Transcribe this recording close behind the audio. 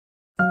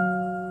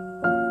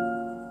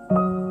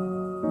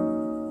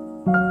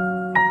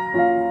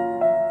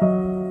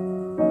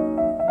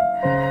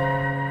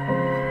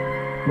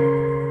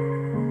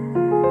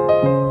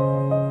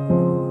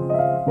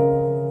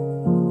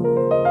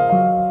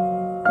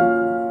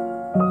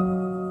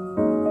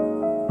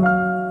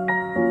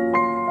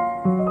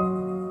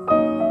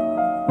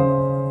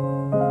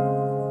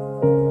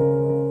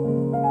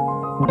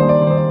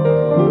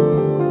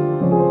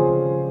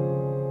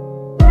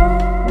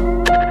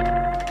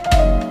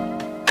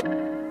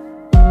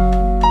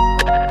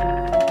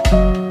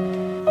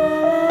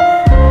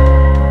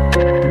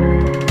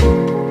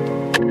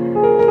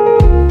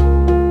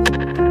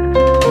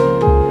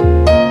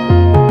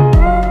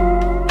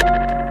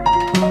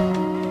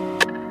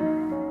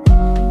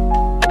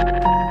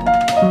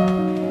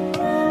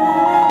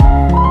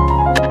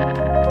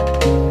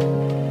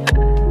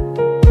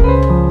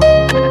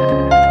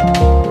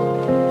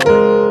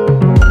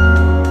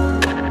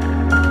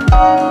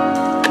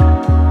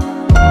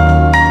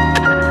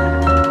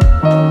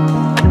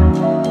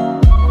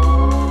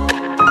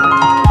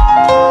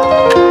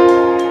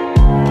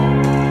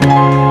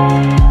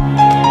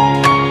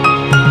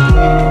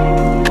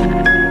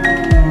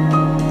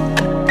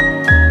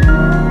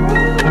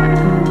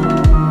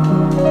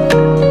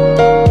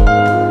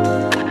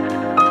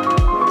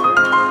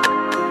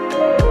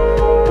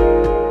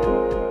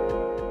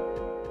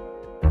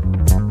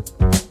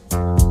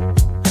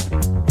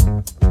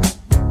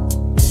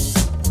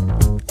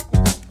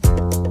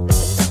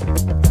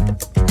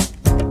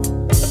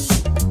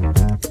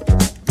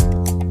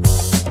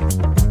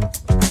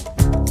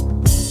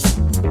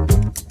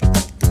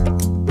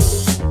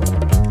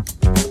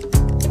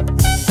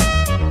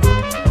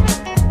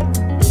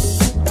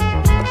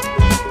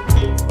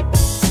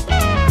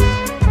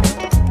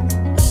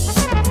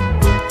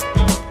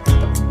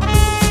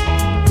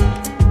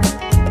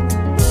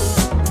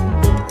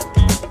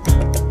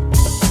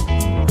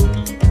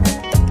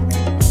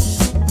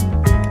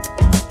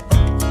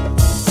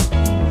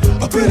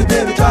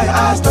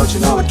don't you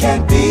know it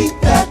can't be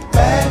that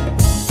bad?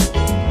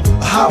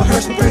 How it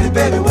hurts me pretty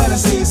baby when I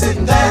see you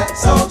sitting there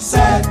so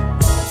sad.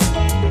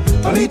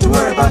 Don't need to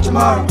worry about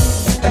tomorrow,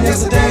 and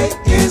yesterday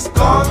is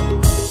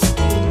gone.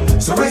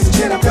 So raise the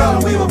chin up, girl,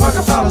 and we will work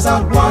our problems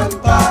out one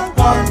by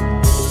one.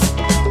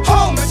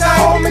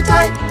 Hold me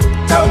tight,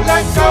 don't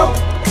let go.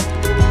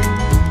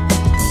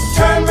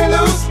 Turn me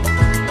loose,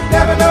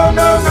 never no,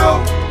 no, no.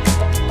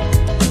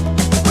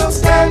 We'll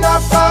stand our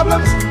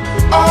problems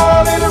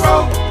all in a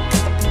row.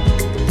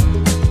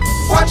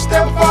 Watch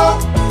them fall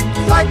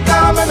like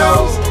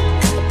dominoes,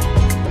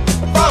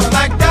 falling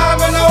like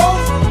dominoes.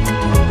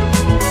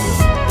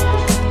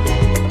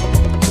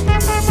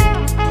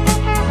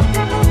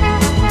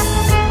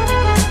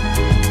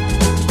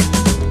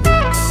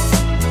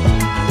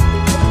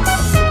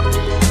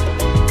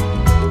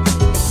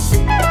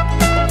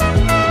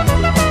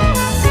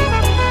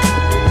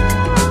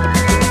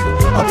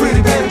 Oh,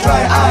 pretty baby,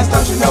 dry your eyes,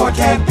 don't you know it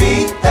can't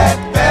be that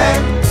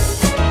bad?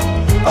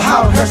 Oh,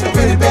 how it hurts me,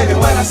 pretty baby,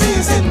 when I see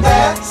you sitting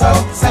there so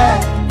sad.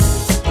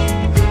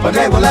 One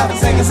day we'll laugh and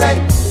sing and say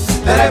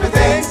that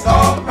everything's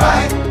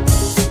alright.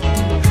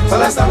 So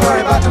let's not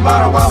worry about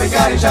tomorrow while we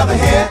got each other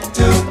here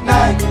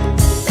tonight.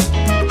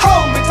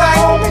 Hold me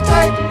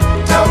tight,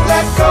 don't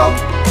let go.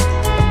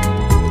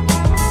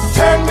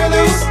 Turn me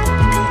loose,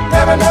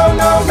 never no,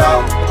 no,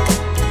 no.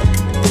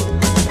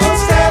 We'll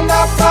stand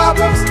our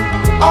problems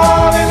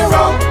all in a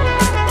row.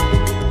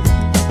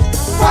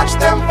 Watch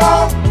them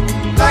fall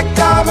like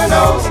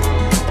dominoes,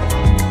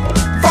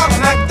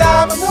 falling like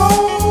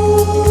dominoes.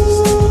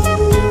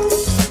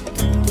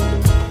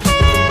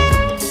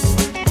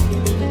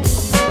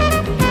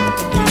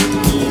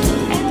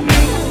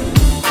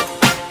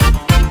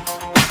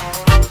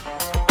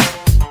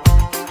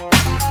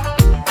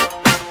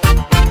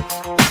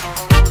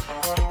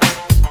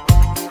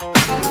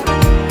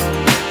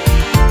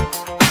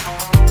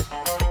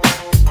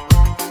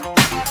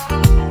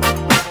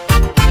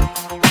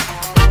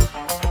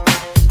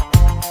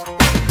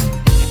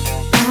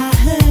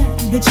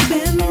 That you've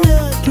been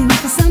looking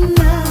for some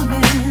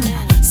loving,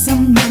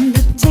 someone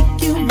to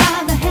take you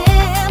by the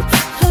hand.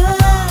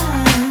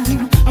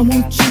 I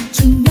want you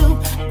to know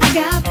I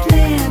got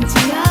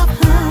plenty of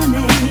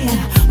honey.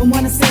 And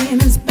what I'm saying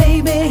is,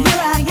 baby,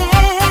 here I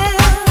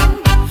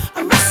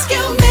am.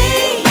 Rescue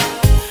me,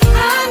 I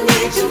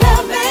need your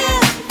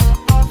loving.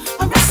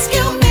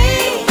 Rescue me,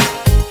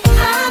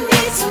 I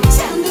need some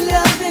tender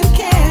love and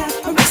care.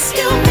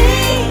 Rescue me,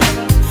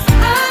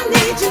 I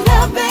need your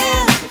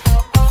loving.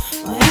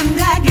 And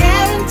I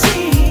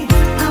guarantee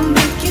I'll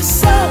make you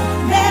so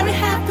very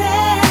happy.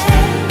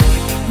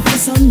 For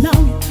so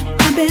long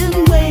I've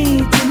been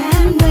waiting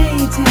and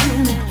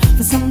waiting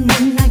for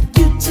someone like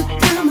you to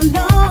come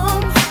along.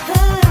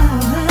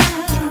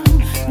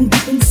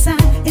 Deep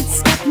inside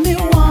it's got me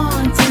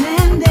wanting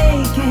and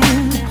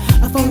aching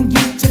for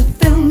you to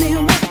fill me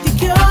with your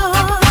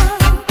cure.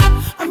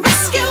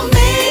 Rescue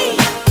me,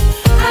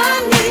 I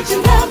need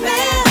your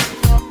loving.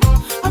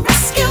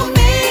 Rescue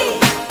me,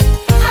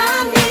 I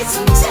need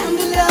some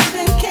tender love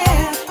and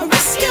care.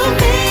 Rescue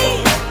me,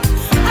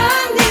 I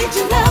need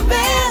your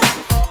loving.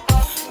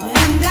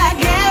 And I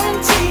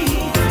guarantee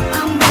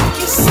I'll make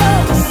you so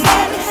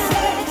very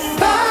happy.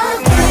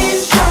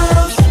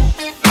 Vibrations,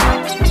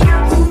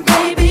 ooh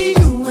baby,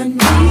 you and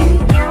me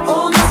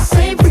on the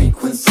same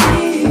frequency.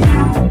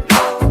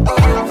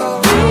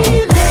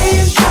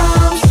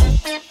 Relations,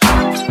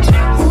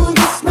 ooh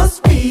this must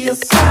be a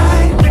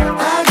sign.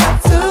 I got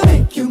to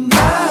make you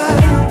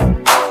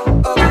mine.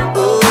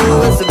 Ooh,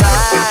 it's a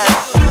vibe.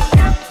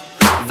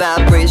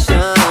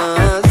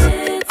 Vibrations.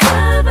 It's a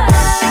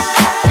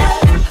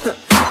vibe.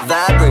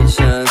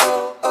 Vibrations.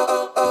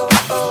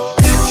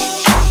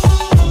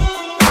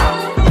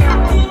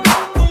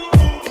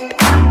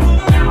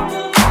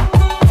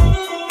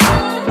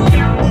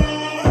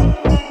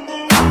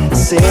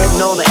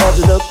 Sitting on the edge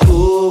of the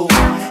pool,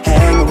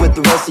 hanging with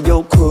the rest of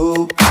your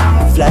crew,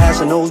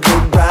 flashing those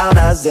big brown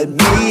eyes at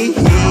me.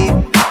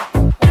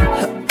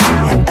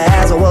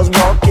 As I was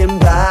walking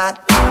by,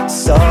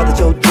 saw that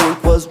your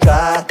drink was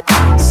dry,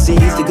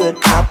 seized a good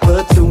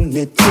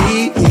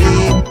opportunity.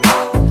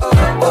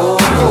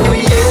 Oh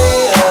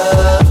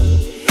yeah,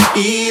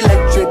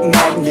 electric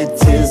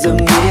magnetism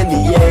in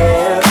the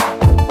air,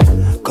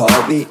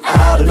 called me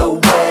out of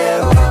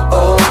nowhere.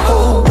 Oh,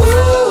 oh,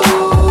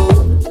 oh,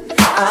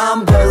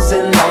 I'm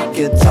buzzing like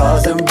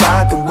guitars and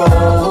rock and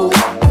roll.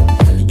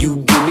 You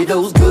give me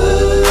those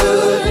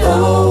good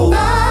old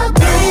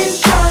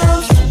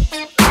Vibrations,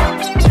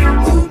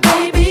 ooh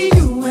baby,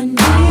 you and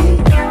me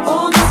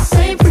on the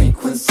same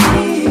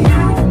frequency.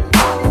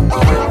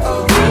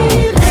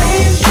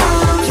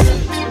 Relations,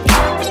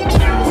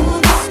 ooh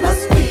this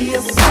must be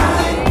a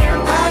sign.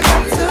 I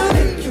got to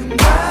make you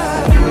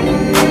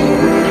mine.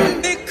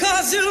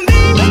 Because you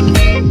need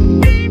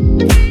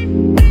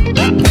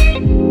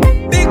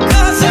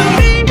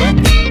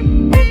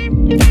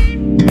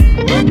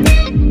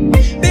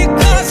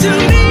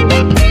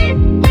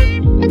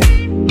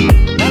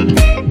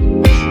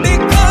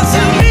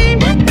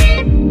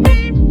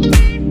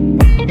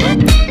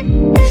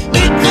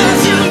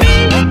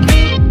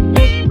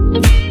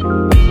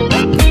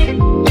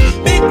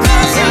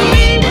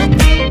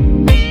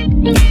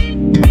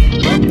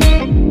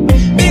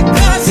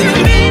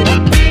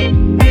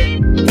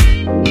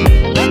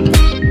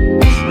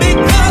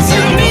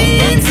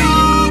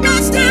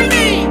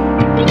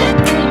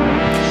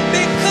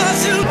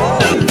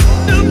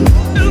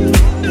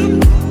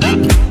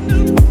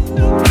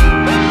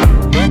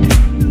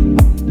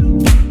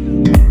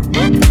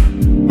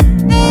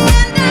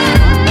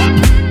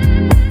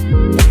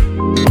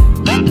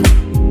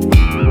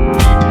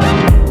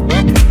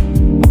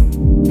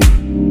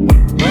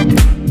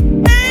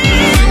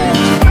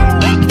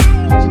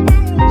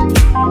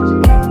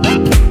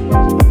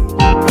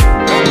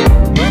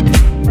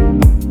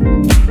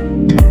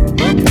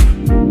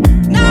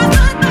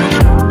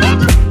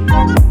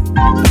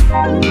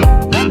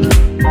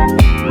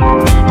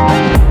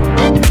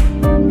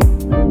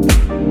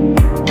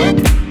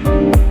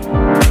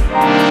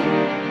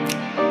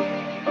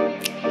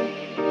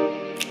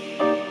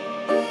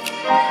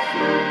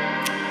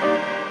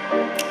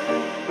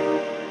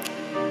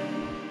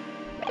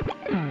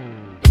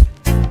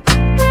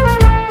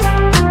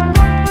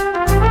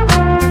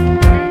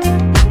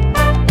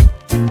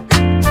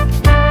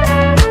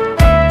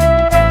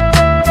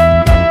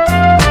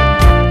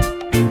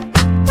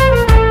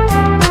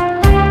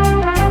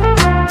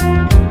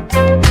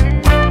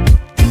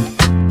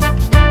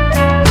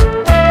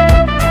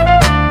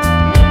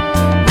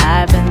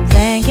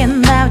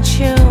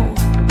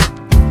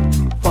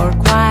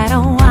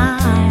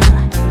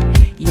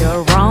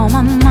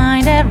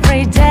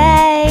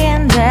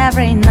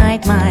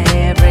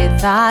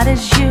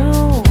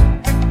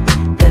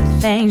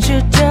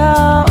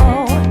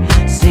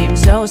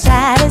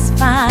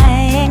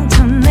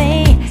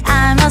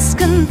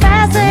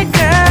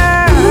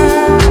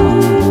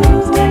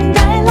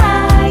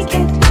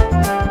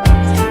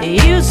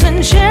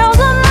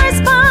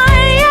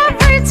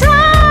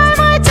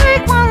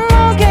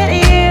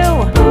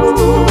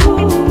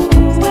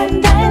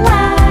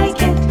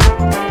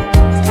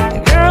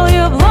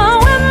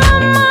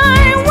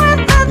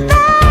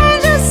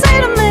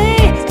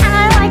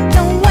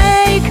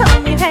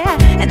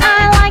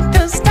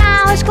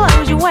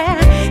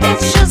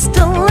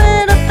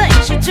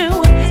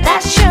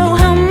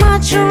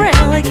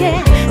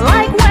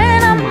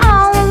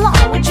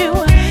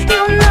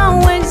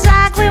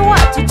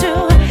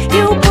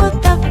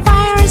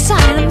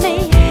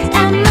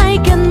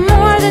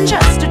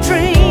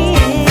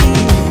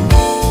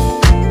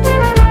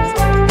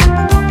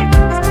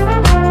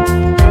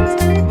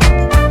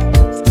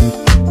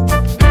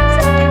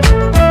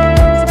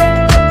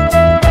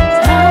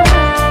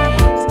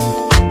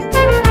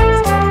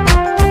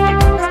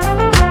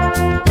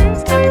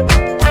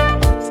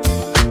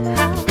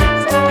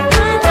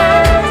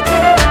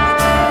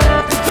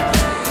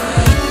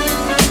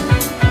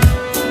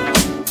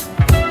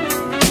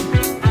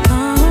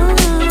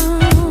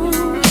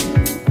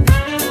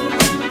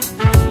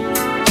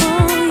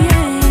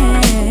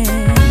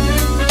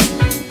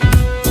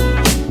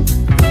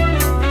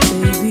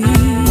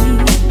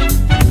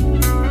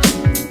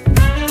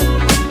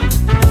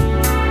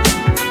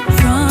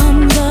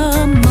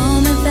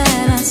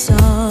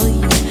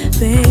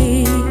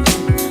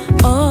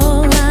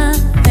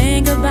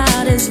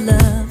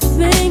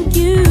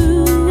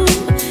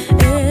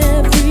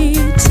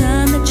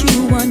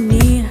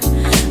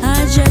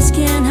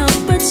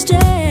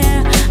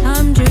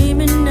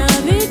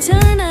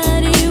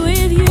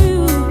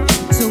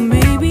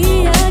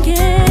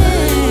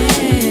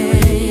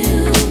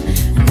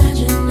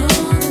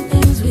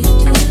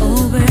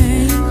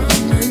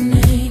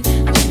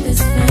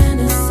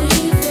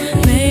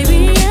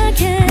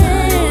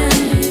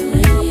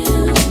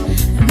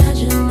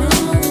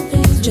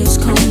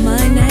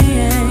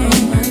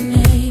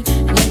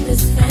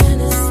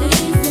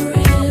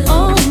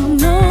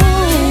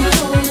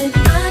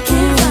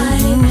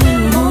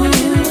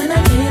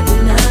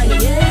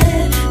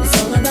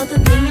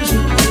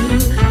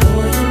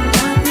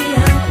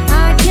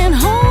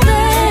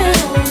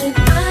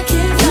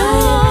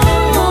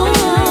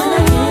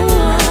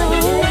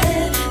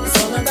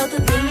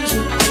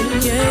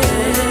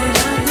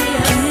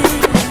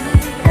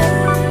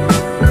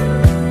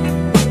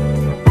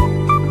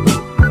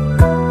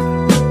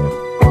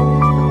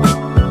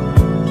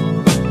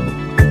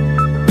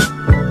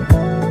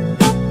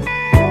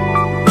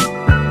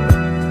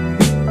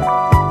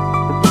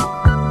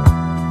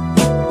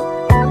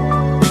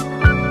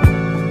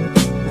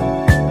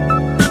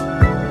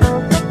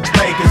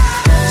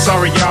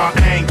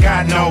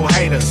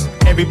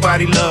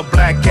Everybody love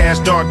black ass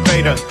Darth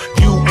Vader.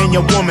 You and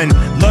your woman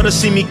love to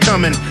see me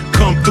coming,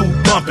 come through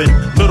bumping.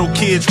 Little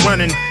kids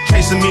running,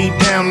 chasing me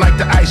down like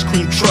the ice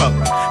cream truck.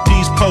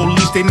 These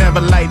police, they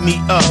never light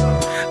me up.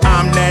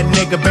 I'm that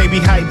nigga,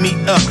 baby, hype me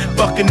up.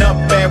 Fucking up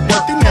at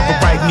work, they never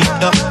write me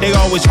up. They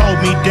always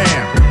hold me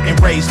down and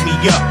raise me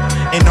up.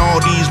 And all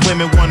these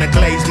women wanna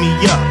glaze me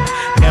up.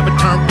 Never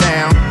turned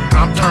down,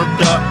 I'm turned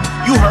up.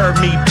 You heard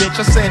me, bitch,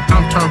 I said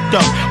I'm turned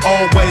up.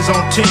 Always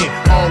on 10,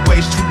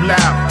 always too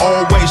loud,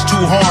 always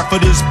too hard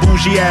for this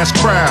bougie ass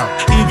crowd.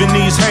 Even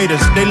these haters,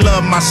 they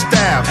love my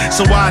style,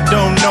 so I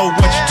don't know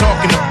what you're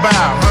talking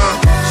about, huh?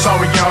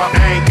 Sorry y'all,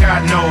 I ain't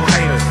got no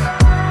haters.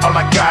 All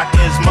I got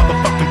is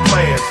motherfucking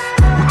players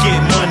who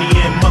get money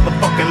in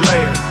motherfucking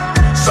layers.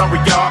 Sorry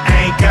y'all,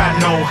 I ain't got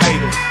no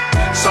haters.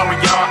 Sorry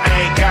y'all, I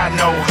ain't got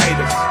no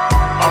haters.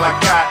 All I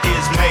got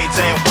is maids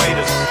and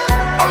waiters.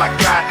 All I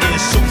got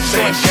is suits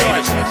and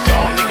shaders.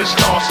 Y'all niggas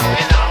lost and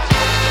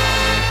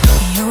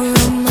You're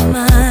on my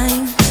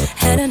mind,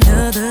 had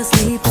another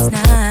sleepless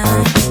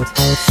night,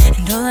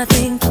 and all I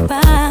think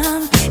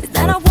about is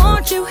that I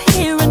want you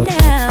here and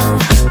now.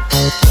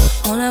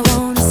 All I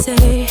wanna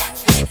say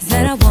is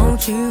that I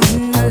want you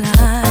in my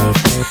life.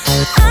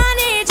 I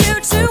need you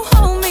to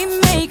hold me,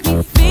 make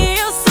me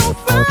feel so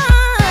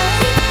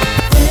right.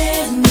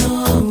 There's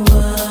no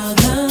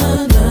other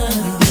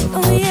love.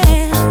 Oh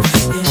yeah,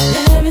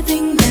 there's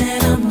everything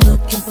that I'm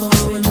looking for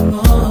and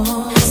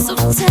more. So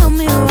tell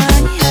me why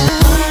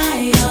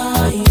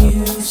are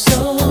you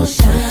so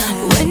shy?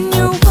 When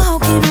you're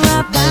walking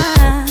right by,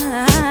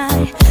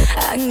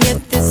 I get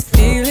this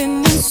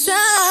feeling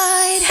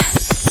inside.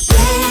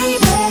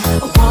 Baby,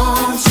 I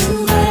want you,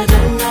 but I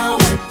don't know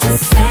what to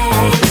say.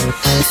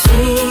 I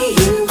see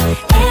you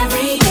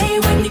every day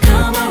when you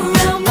come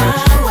around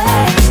my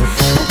way.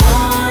 I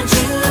want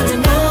you to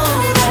know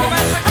that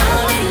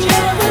I'm in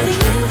love with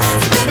you.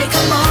 So baby,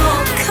 come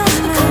on,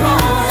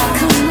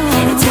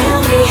 and tell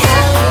me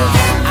how.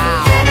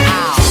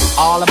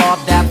 All about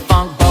that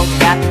funk boat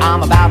that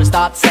I'm about to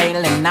start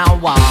sailing now.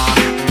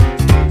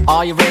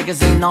 All your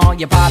riggers and all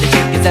your party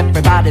chickens,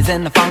 everybody's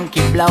in the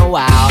funky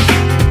blowout.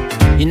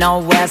 You know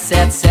where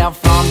set sail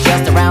from,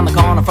 just around the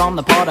corner from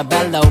the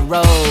Portobello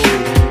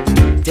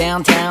Road.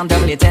 Downtown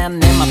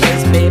W10 in my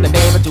face, baby,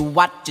 baby, do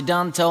what you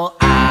done told.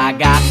 I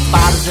got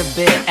bottles of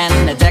beer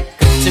and a deck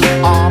or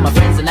two. All my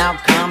friends are now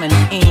coming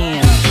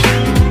in.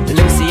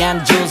 Lucy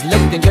and Jules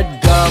looking good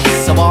girls,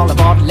 so all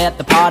aboard, let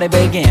the party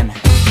begin.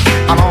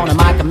 I'm on a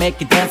mic, I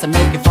make you dance, I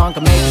make you funk, I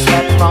make you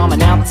sweat from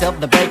now till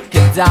the break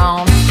of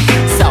dawn.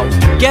 So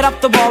get up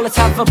the wall, let's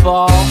have a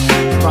ball.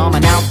 From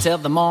now till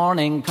the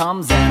morning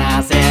comes and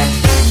I said,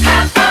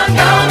 have fun, go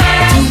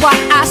man. Do what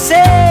I say.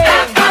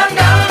 Have fun,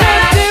 go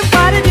man. Do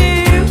what I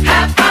do.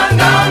 Have fun,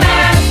 go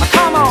man.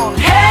 Come on,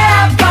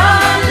 have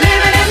fun,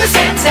 living in the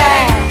city.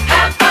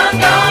 Have fun,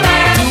 go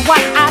man. Do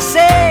what I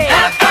say.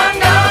 Have fun,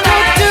 go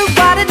man. Do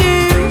what I do.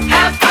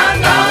 Have fun,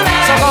 go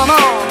man. So come on.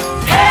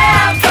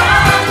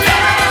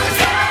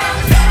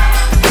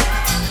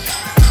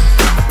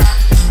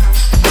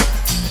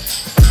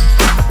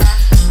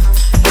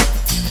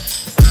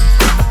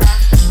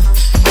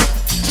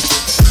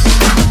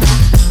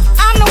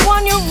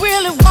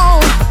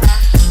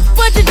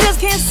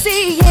 Can't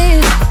see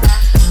it.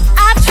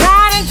 I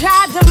tried and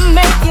tried to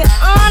make you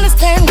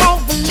understand,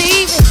 won't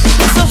believe it.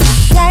 It's a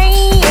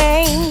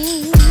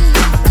shame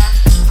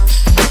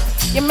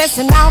you're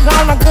missing out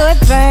on a good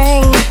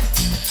thing.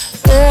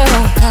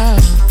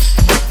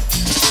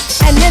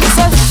 And it's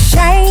a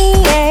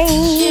shame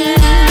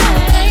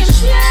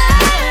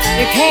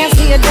you can't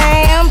see a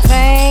damn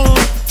thing.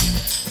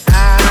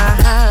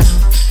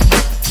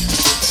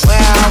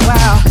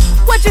 Well,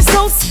 what you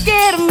so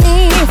scared of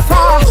me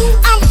for?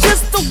 I'm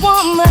just a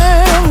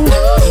woman.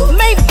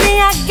 Maybe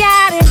I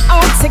got it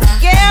all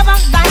together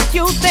like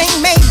you think.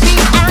 Maybe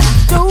I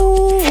do.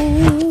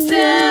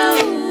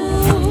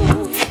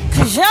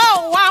 'Cause yo,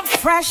 I'm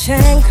fresh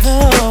and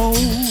cool.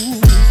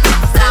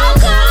 So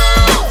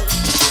cool.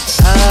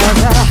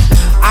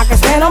 I can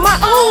stand on my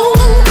own.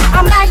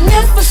 I'm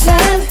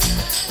magnificent.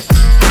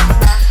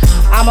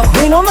 I'm a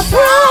queen on the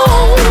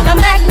throne. I'm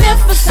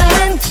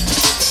magnificent.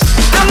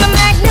 I'm the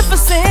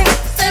magnificent.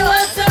 Say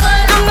what, say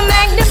what? I'm the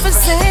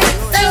magnificent.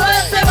 Say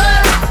what, say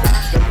what?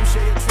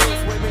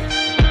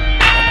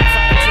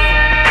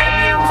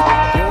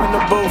 You in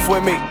the booth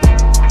with me.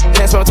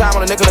 Can't spend time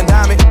on a nickel and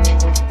dime it.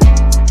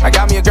 I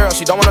got me a girl,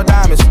 she don't want no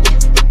diamonds.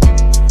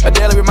 A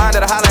daily reminder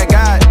to holler at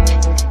God.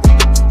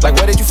 Like,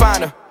 where did you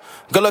find her?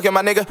 Good looking,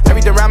 my nigga.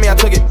 Everything around me, I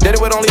took it. Did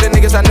it with only the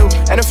niggas I knew.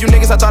 And a few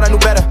niggas I thought I knew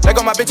better. They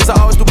go my bitches, I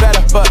always do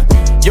better. But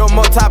you're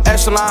more top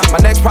echelon. My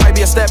next probably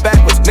be a step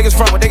backwards. Niggas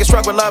front when they get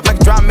struck with love like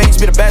a drama makes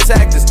me the best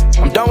actors.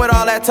 I'm done with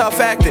all that tough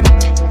acting.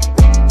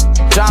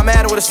 John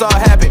Madden would've saw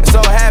it happen. So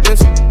it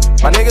happens.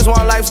 My niggas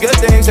want life's good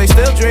things, they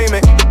still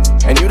dreaming.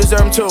 And you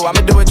deserve them too.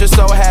 I'ma do it just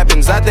so it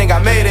happens. I think I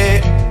made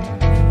it.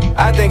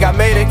 I think I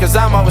made it, 'cause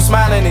I'm always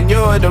smiling and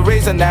you're the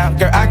reason now.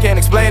 Girl, I can't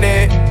explain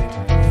it.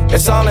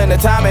 It's all in the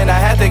timing. I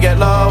had to get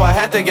low, I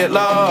had to get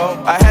low,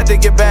 I had to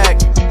get back.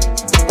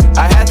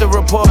 I had to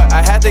report,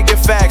 I had to get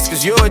facts,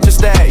 cause you're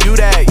just that,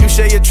 you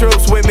share your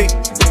truths with me,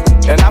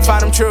 and I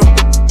find them true,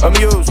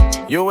 amused,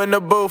 you in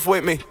the booth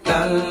with me.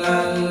 La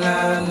la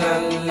la la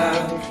la,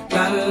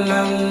 la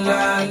la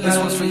la, this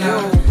one's for you.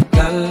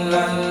 La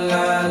la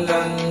la la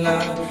la,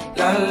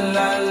 la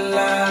la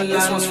la,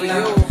 this one's for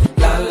you.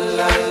 La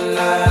la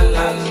la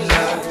la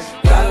la,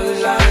 la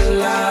la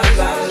la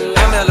la,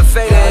 I'm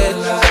elevated,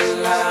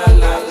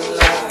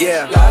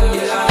 yeah.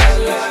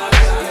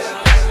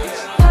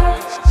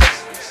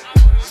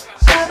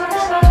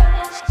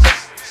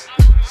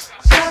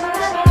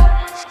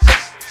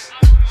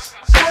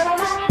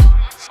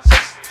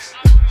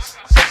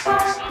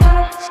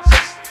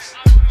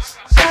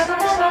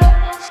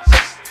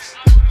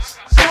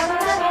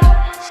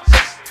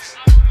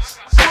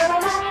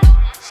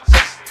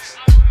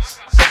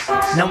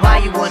 Now why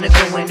you wanna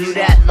go and do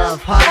that,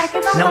 love, huh?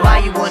 Now why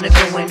you wanna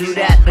go and do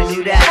that,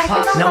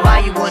 huh? Now why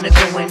you wanna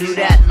go and do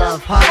that,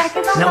 love, huh?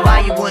 Now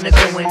why you wanna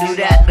go and do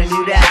that,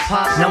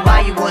 huh? Now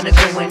why you wanna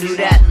go and do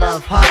that,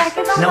 love, huh?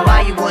 Now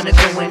why you wanna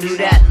go and do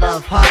that,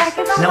 love, huh?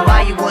 Now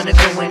why you wanna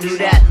go and do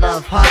that,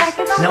 love, huh?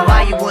 Now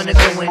why you wanna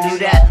go and do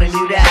that,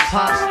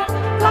 huh?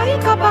 Lá em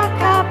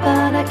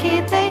Copacabana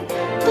que tem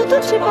tudo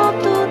de bom,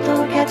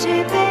 tudo que é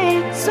de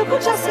bem. Suco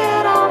de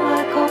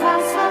acerola com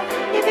maçã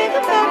e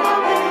vinho pega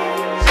bem.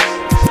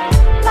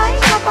 Lá em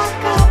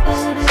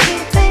Copacabana que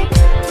tem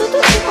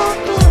tudo de bom,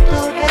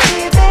 tudo que é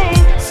de bem.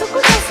 Suco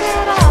de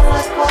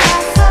acerola com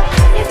maçã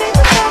e vinho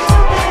pega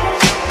bem.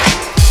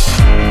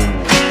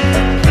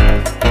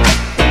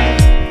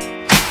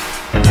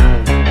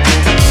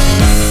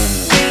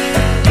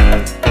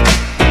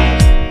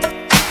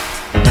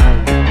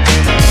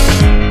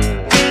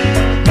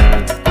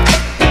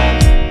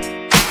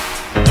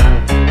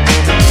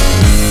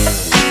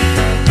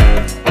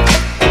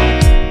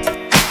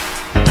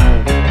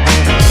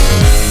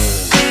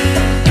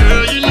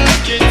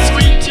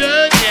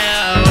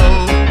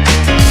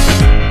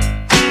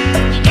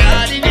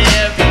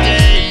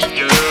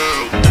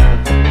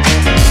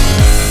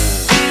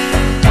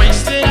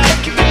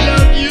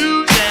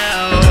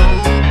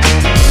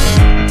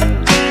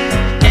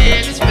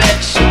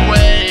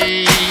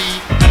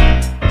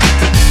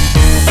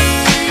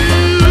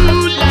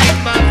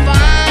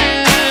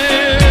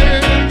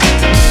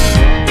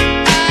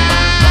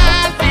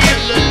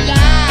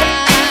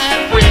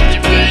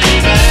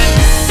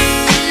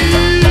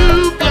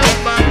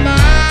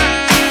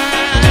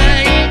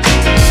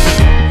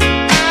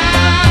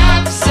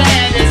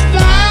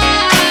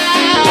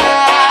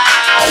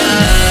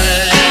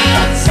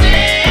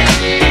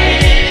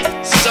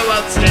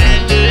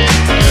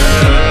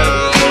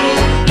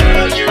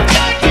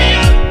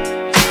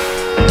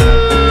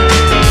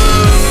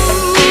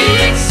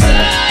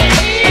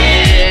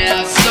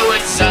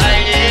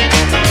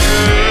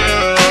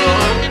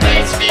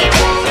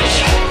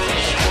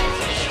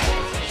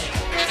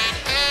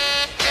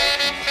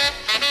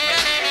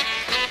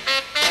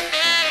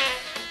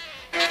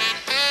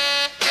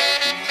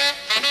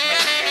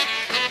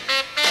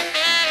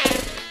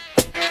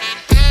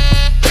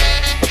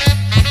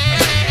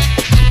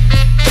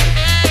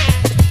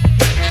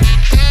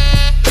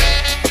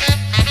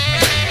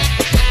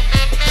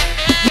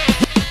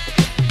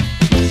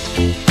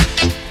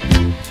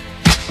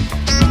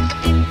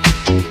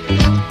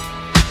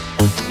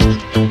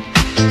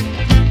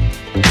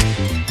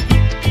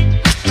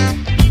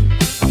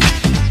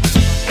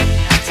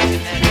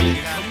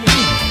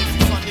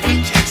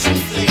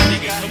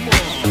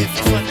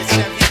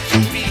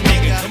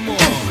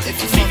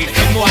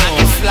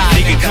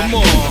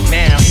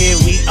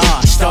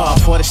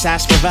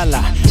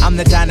 Sarsaparilla. I'm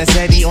the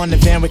Donizetti on the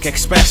Van Wyck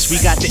Express. We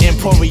got the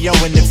Emporio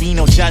and the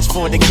Vino just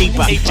for the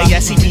keeper. And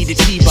yes, he be the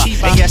cheaper.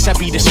 And yes, I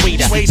be the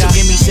sweeter. So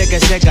give me Zigga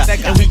Zigga,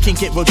 and we can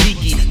get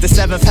Rodiki. The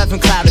seventh heaven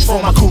cloud is for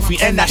my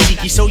Kofi and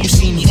Nashiki. So you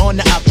see me on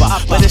the upper,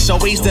 but it's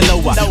always the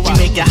lower. We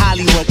make it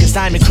Hollywood, cause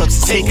Diamond Crooks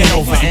is taking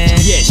over. And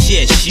yes,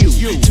 you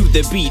to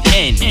the beat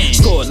and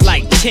scored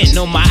like 10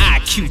 on my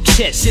IQ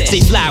test. They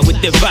fly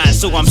with the vine,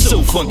 so I'm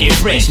so funky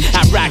fresh.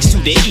 I rocks to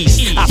the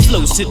east, I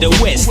flows to the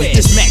west.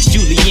 This Max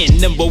Julian,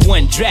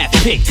 #1 draft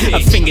pick. A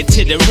finger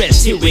to the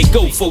rest, here we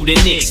go for the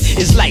Knicks.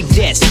 It's like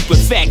that, super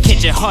fat,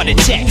 catch a heart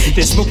attack.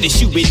 Then smoke the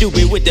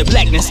shooby-dooby with the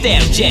black and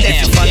stab jack.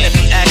 If you fun to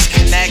be ass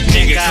connect,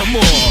 nigga, come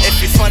on. If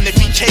you fun to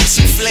be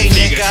Casey Flay,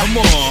 nigga, come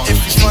on.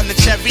 If you fun to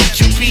Cherry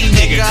QB,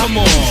 nigga, come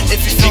on.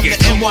 If you from the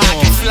NY, I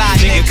can fly,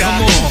 nigga,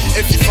 come on.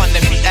 If you fun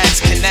to be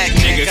ass connect,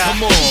 nigga,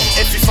 come on.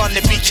 If you from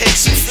the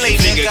BKC Flay,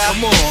 nigga,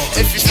 come on.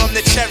 If you from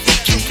the Cherry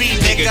QB,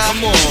 nigga,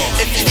 come on.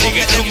 If you from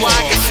the NY,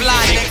 I can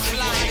fly,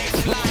 nigga.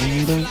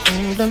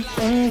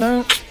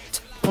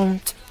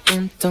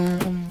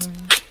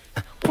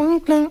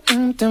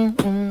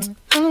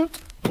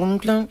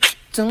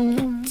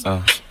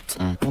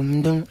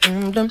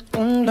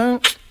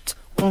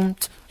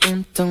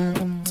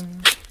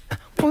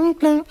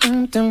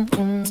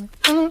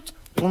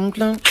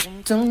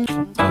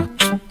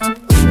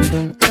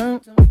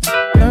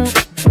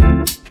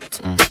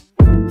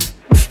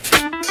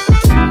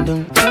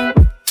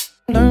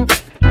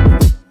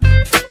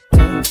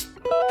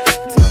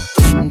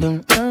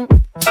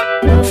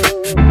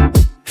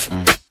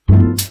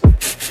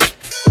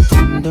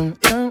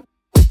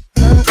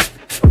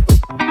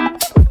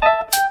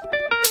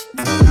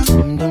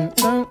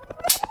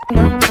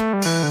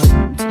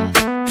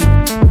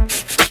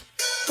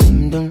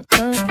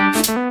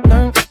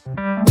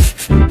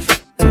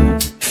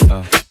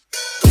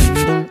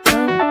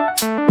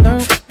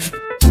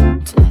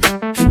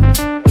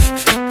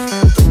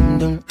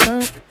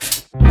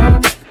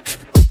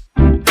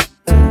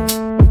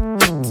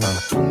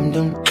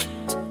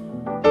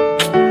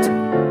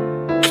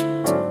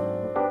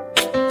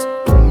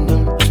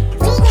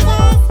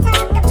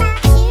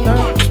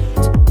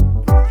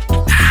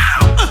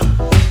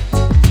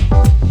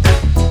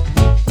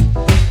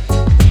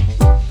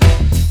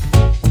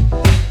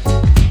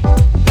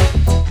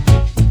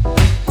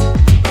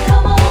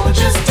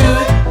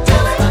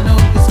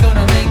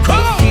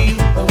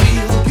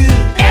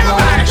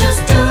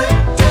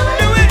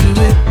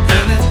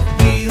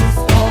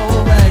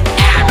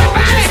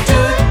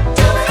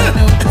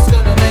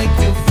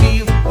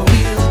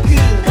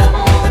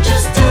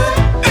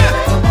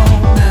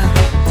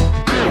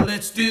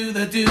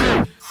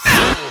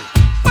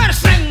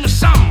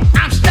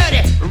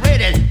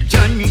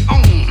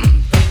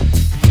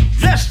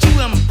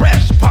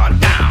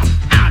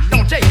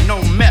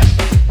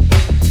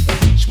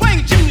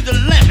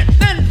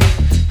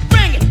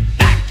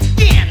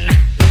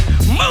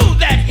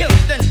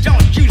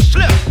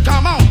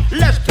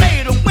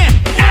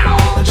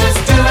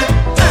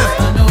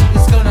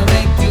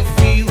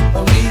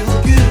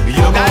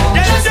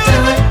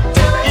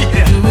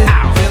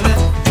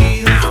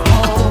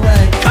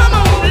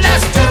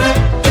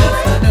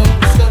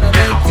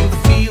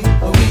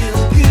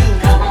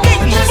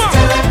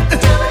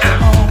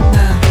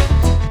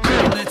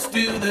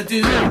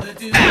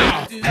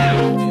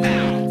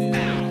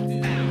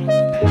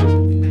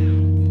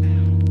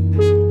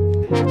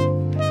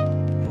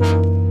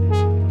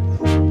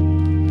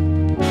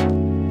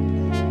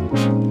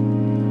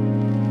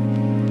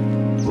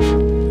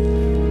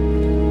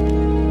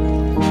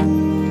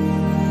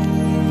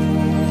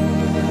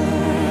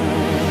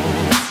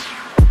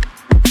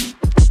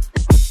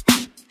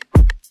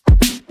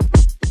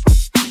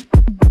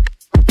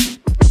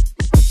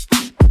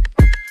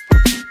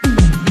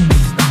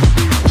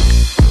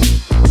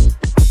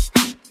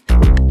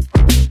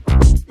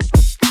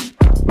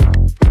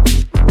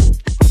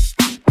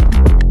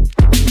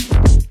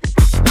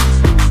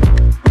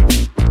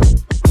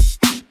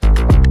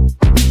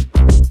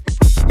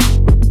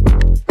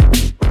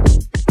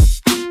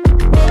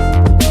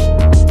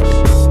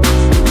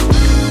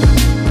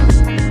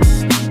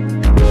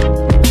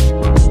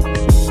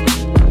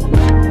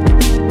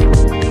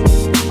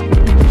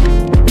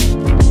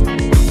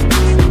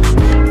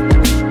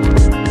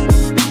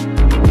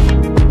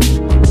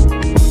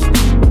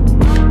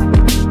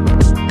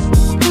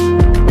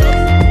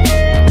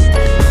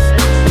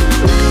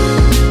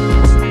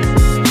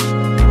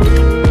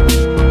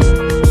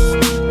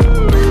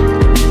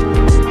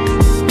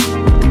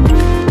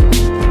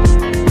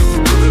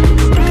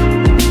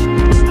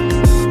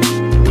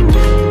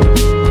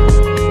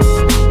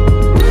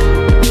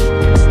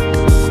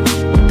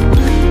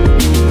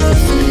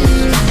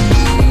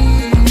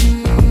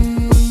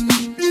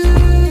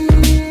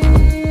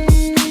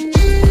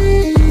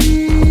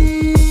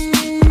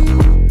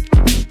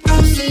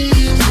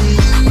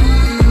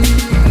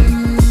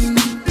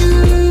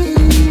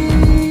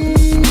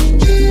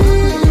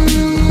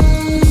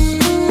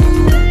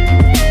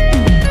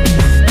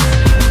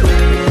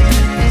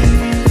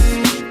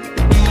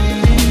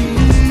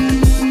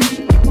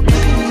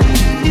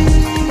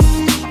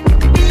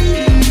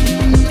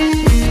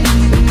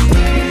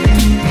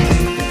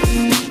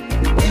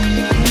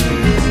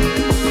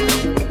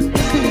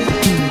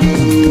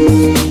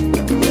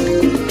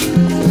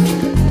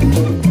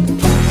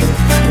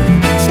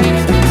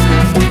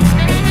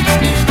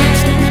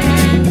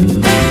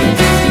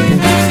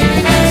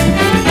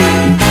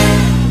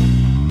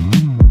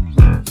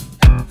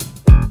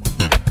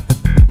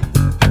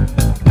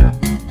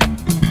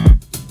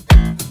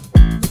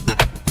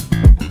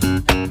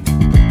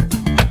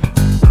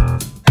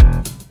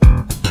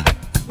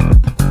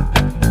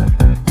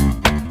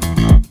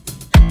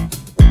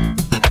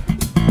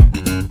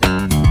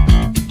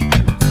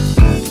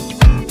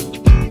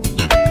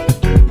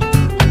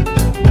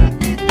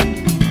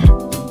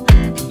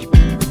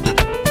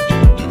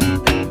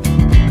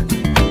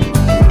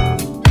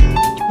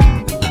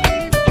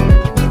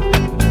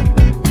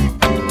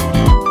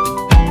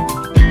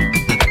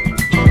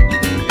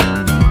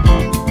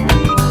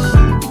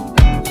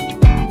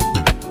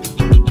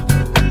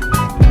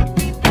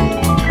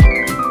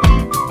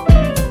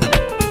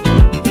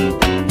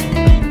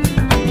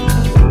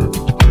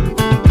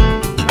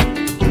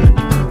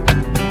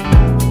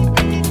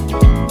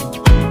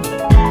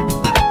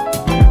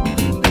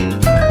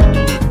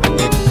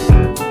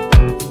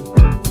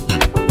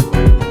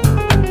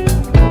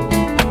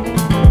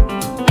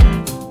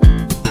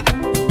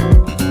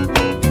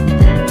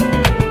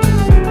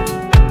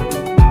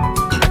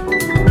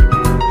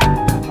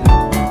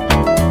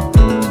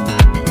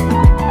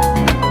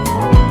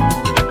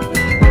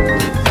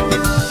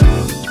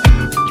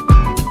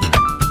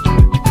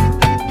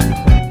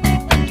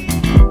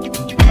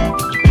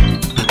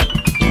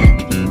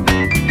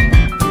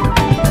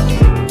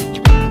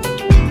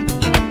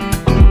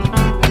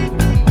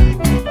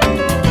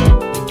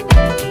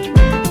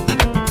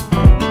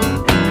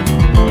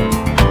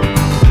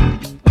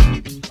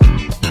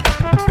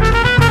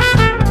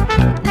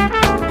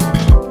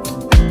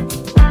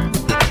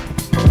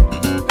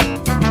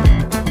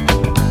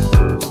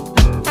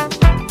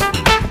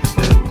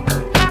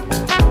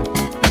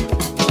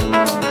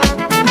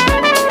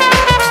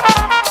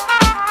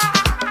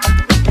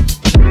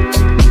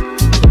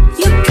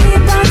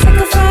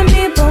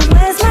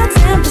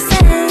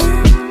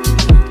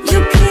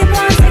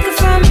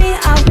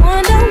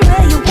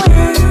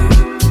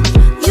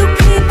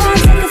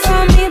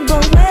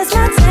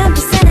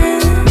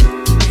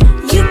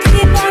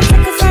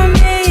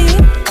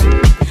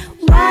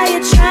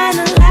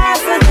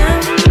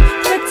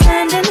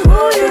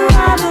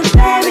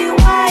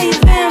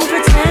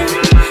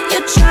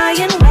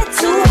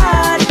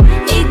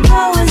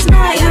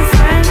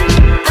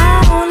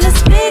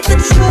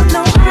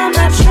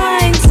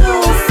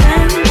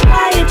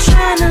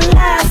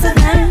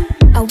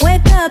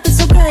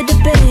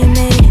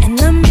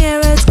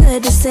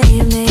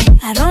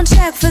 I don't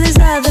check for these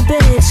other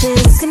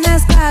bitches. Can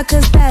ask God,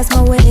 cause that's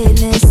my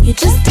witness. You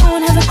just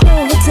don't have a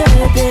clue who to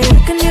be.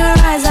 Look in your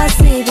eyes, I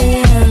see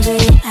the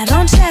envy. I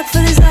don't check for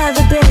these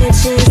other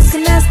bitches.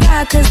 Can ask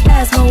God, cause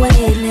that's my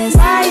witness.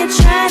 Why you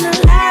trying to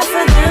lie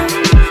for them?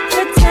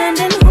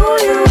 Pretending who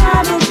you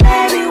are, but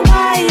baby,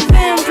 why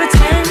even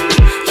pretend?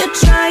 You're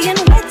trying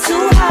way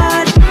too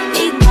hard.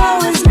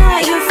 Ego is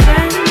not your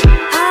friend.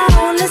 I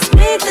only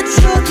speak the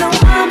truth, no,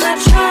 I'm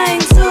not trying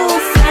to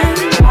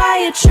offend.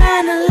 Why you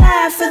trying to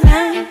lie for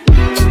them?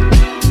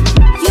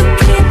 You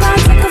keep on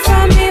taking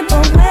from me,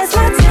 but where's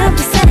my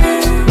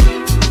 10%?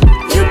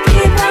 You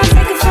keep on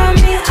taking from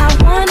me, I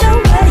wonder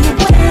where you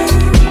went.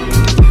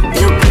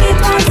 You keep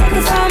on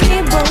taking from me,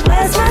 but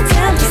where's my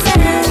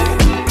 10%?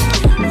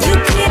 You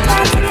keep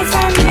on taking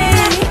from me.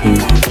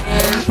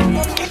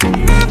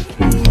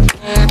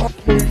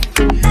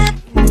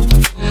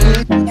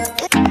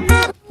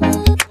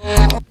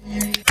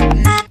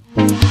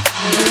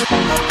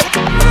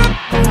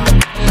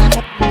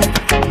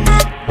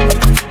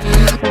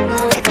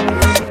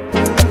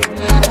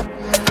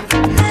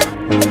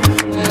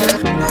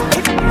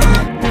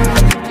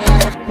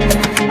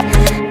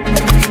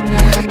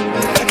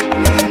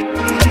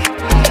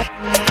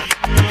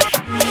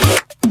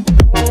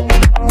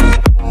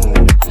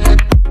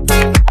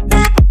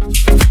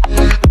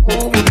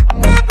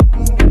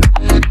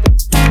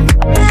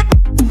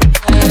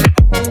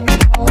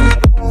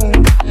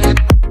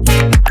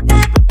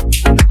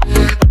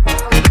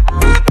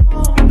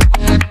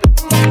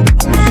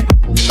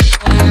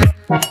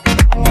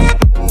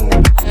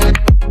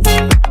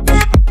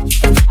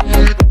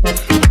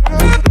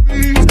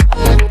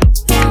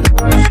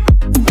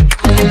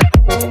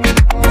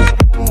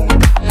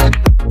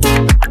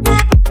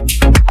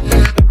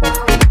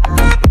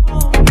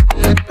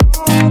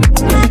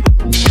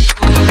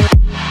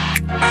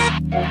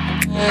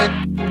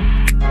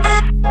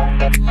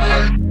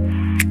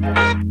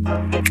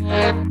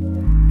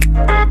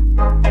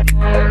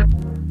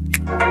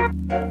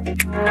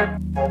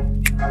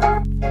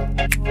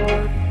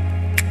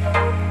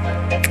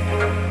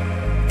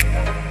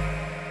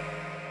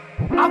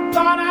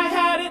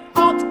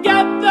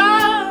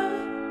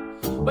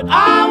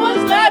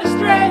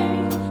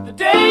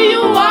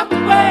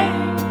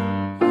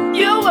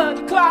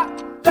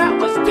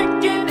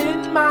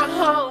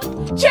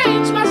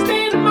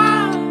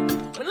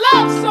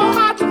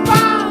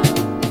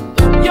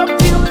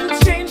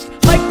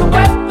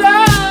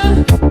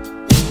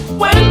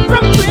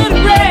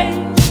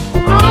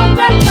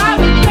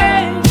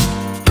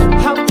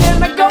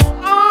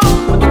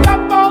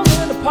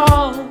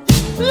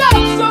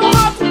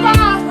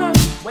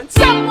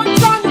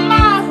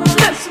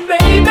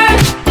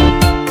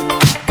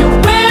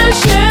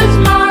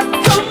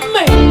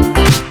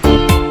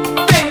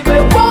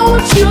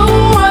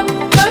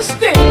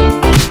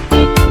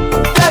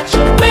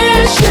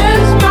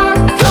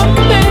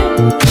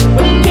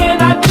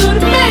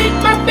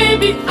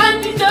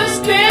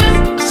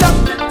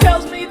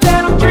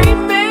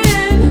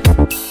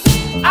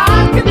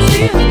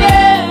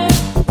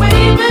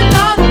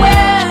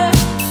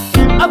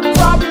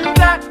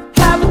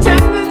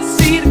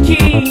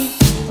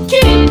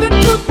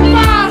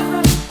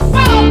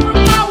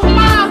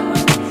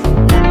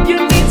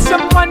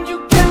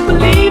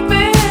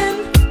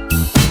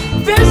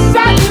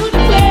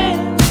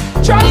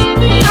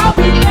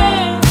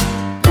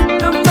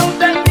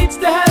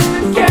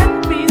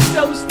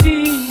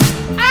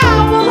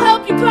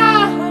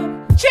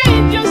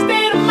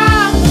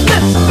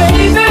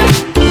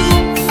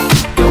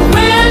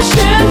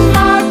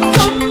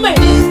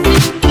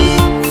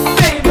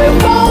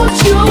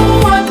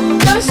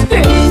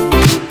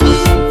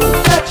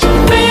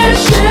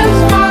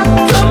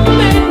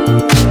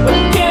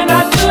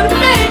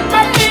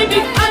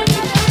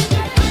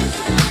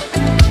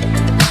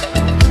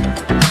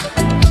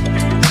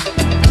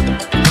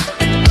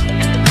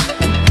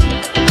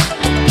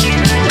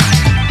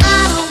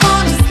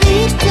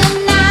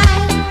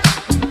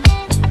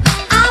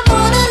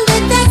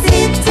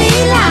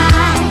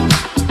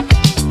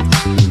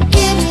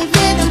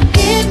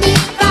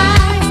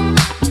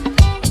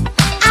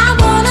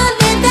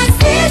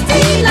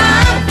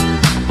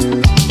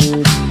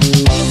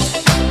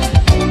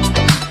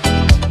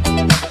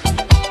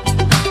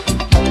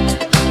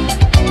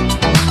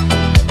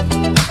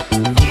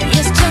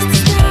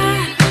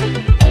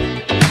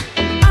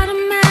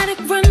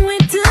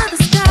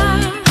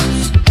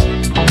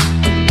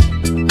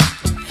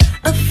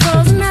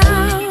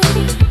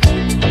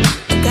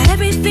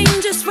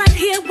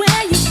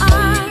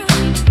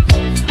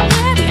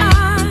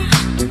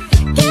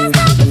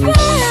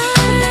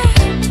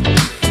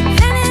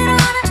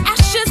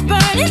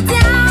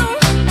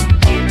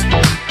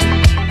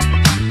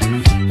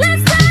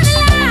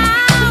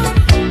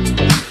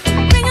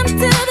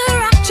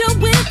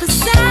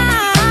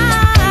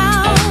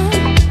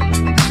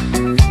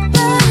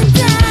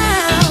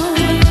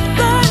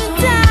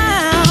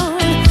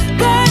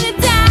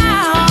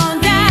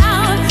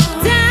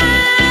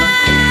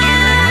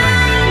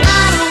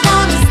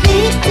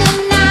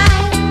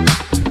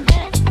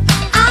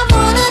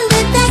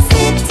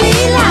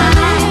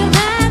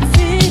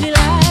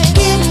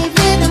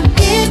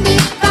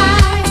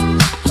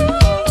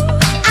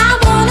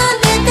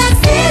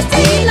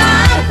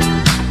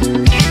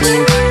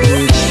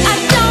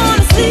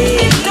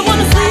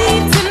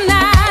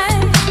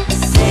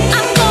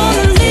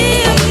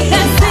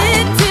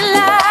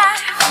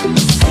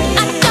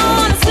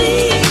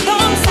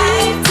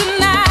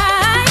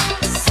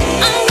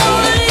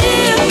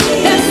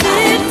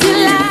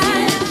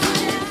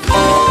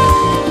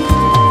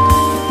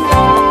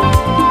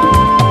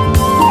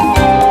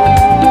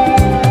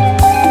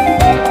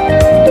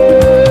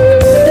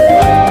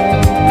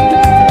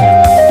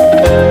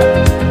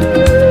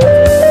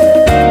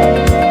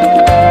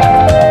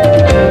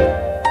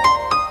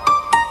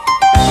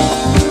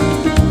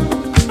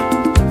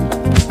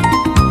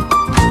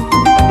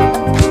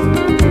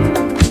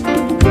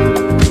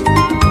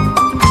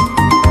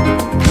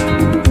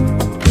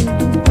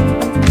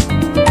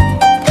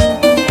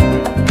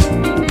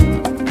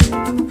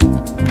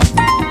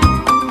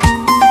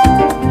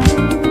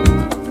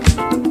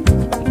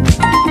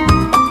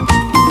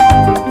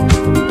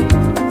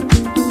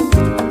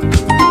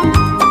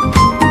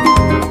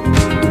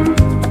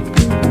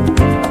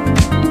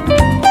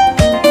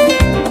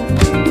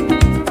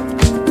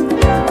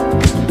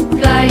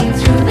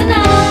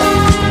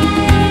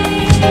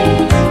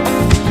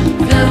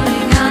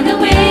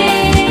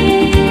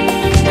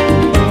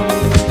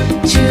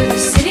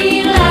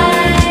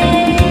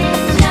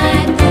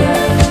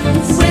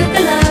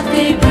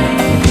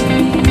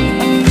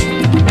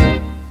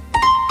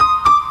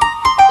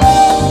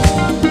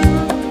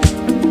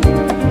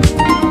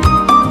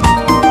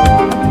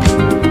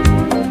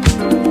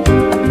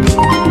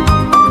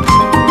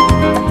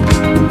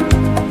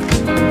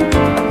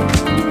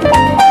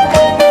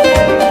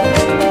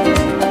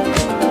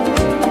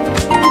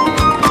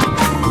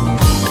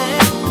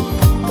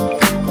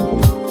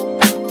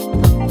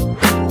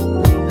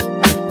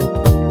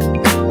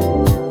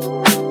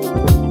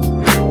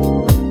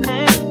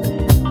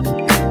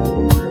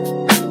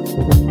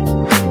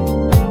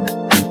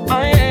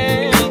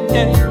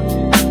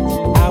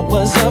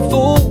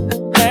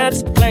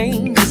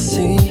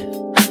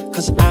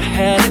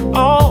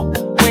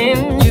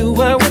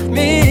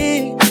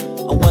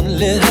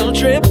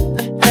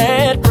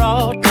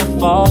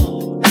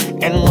 fall.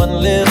 And one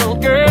little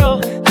girl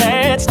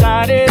that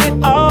started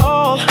it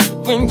all.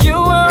 When you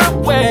were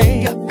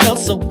away, I felt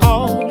so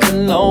all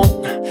alone.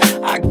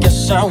 I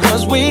guess I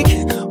was weak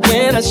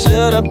when I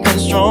should have been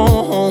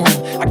strong.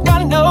 I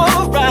got no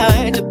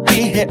right to be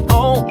here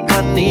on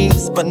my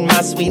knees, but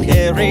my sweet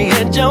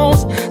Harriet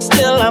Jones,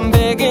 still I'm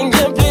begging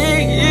you,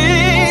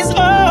 please.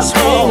 Oh,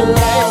 swing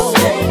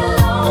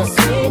along,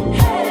 sweet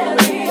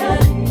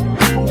Harriet.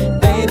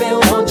 Baby,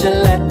 won't you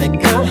let me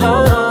come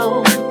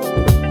home?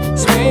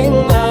 Swing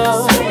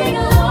along,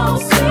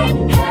 sweet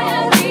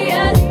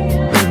Harriet.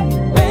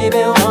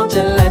 Baby, won't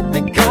you let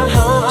me come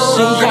home?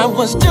 See, I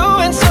was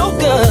doing so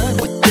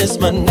good with this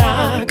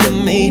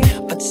monogamy,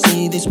 but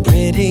see these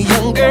pretty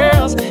young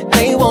girls,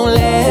 they won't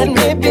let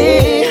me be.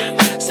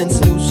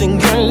 Since losing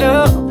your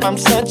love, I'm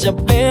such a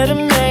better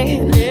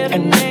man.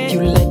 And if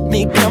you let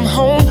me come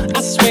home,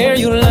 I swear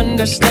you'll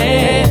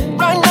understand.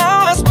 Right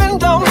now I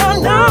spend all my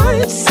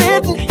nights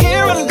sitting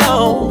here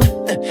alone,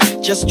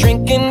 just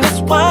drinking this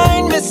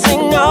wine,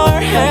 missing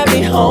our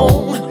happy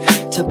home.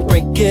 To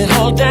break it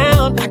all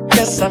down, I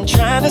guess I'm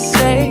trying to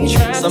say,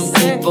 some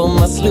people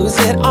must lose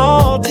it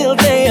all till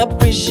they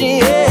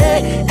appreciate.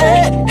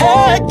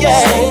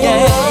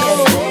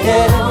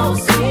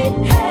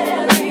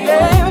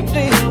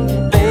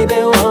 Baby,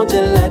 won't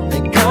you let me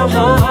come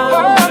home?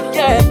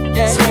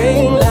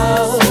 Swing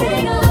low,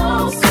 sweet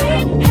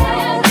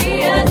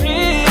Harriet.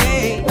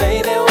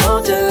 Baby,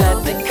 won't you let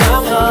me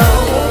come home?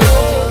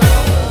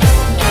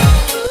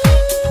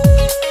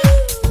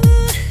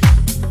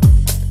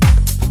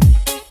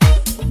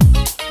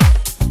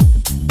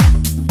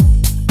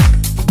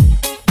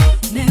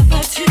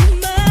 Never too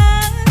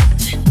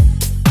much,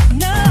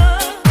 no.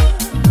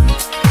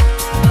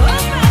 Oh,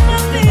 my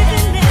baby,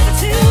 never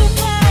too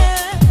much.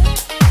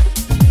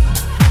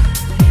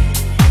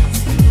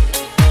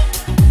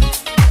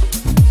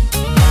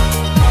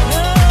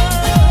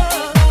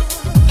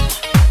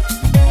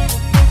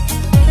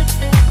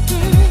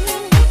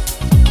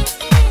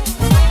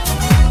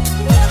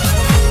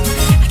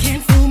 I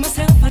can't fool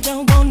myself, I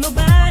don't want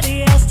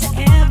nobody else to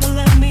ever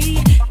love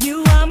me.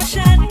 You are my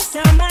shining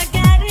star, my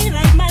guiding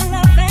light, my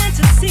love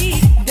fantasy.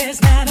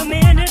 There's not a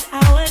minute,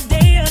 hour,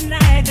 day or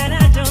night that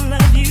I don't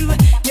love you.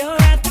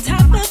 You're at the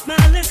top of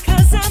my list,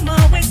 cause I'm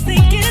always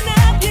thinking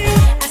of you.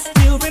 I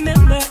still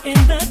remember in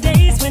the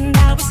days when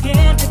I was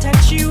scared to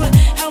touch you,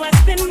 how I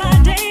spent my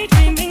day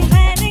dreaming,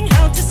 planning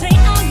how to say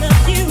I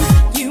love you.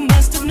 You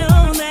must have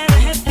known that I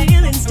had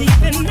feelings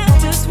deep enough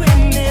to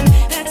swim in.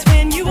 That's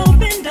when you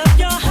opened up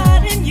your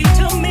heart and you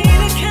told me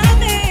to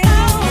come in.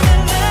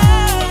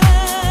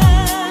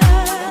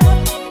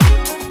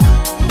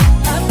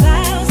 A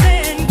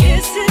thousand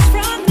kisses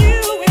from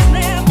you is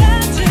never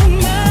too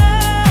much,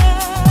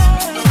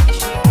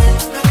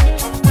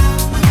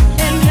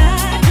 and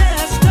I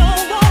just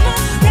don't wanna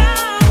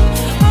stop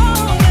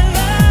all the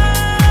love.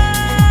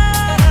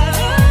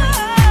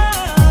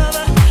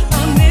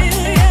 A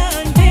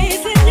million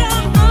days in your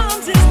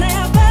arms is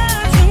never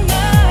too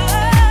much,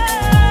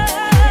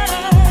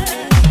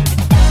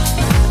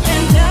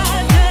 and I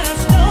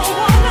just don't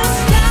wanna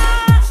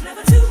stop.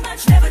 Never too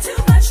much, never too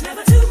much,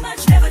 never too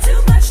much, never too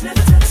much,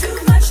 never too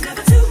much,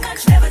 never too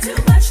much, never too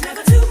much, never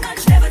too much,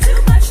 never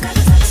too much, never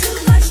too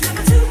much,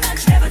 never too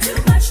much, never too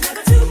much, never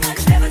too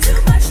much, never too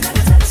much,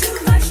 never too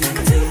much,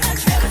 never too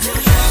much, never too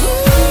much.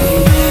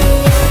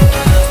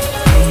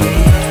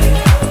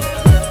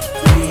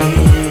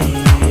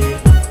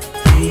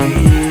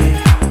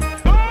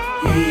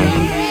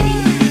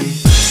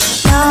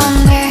 넌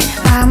내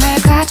맘을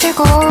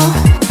가지고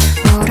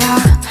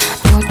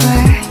놀아도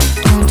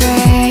돼,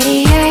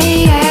 yeah,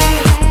 yeah.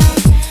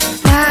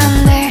 난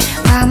내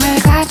맘을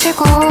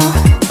가지고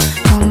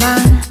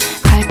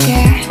도망갈게,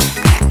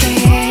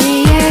 yeah,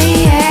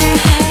 yeah.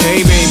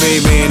 Hey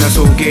baby, 나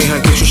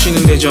소개할게.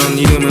 주시는 대전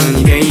이름은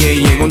이래.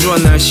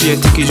 건조한 날씨에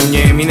듣기 좀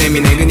예민해.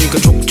 그니까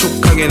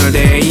촉촉하게 날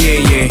대.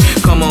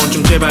 Come on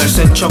좀 제발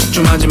세척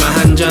좀 하지마.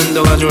 한 잔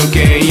더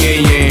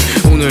가져올게.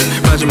 오늘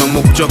마지막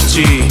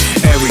목적지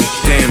every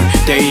damn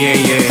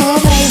day.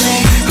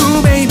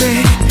 Oh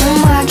baby,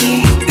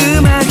 음악이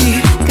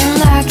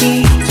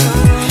끝나기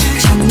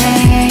전에,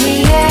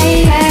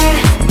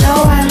 yeah.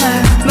 너와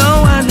나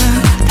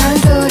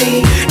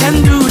단둘이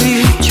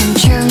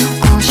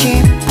춤추고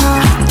싶어,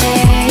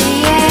 yeah.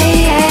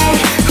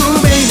 Oh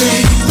baby,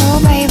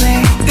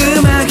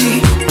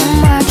 음악이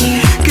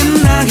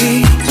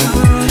끝나기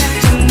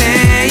전에,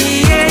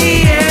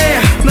 yeah.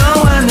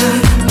 너와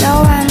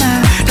나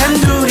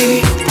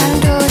단둘이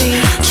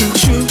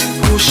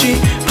춤추고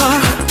싶어,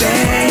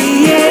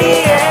 yeah.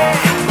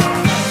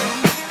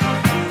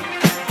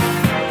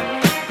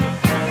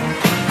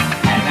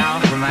 And now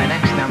for my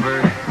next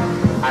number,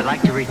 I'd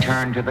like to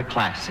return to the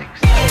classics.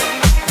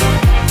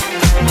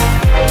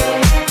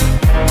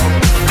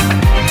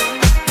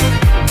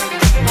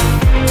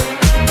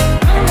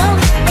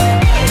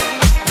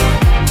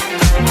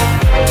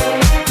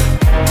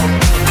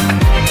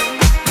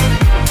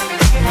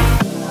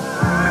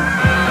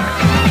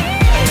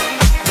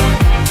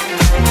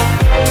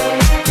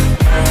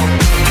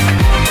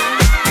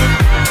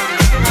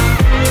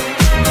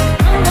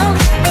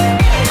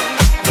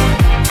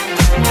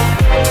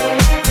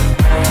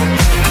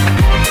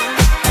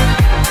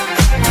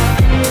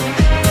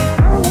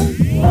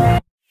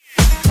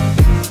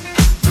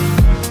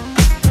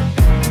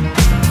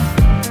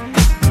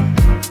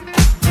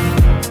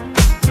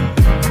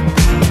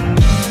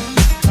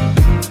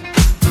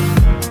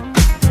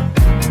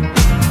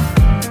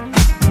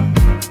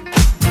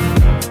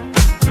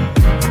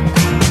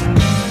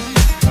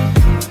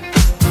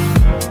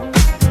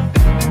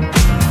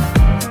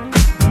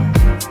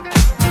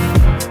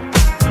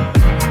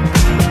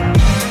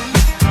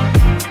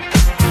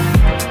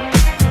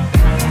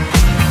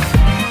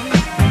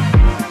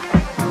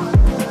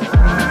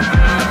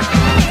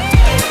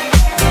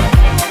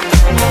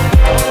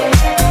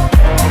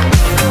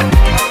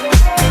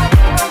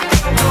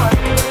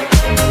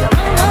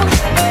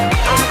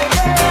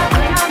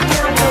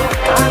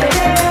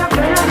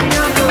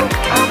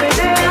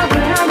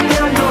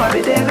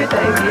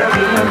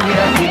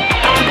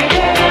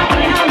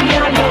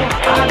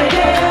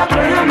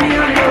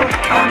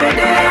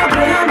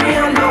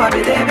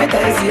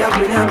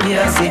 gloria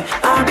mia si.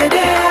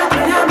 Abede,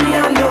 gloria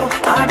mia lo.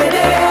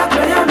 Abede,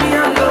 gloria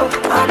mia lo.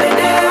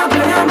 Abede,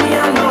 gloria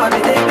mia lo.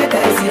 Abede,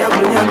 PETIJ,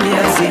 gloria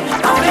mia si.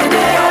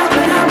 Abede,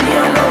 gloria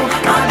mia lo.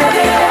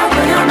 Abede,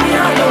 gloria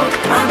mia lo.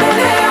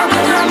 Abede,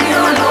 gloria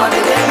mia lo.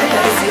 Abede,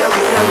 PETIJ,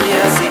 gloria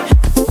mia si.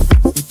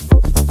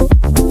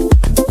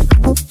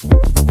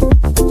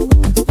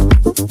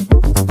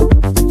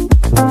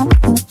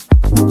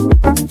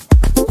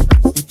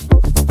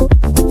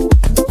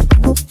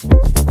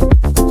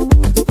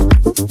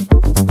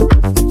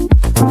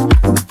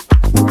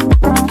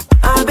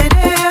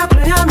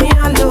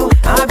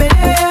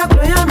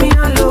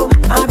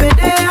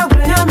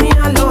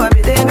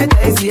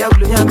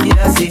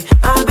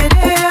 I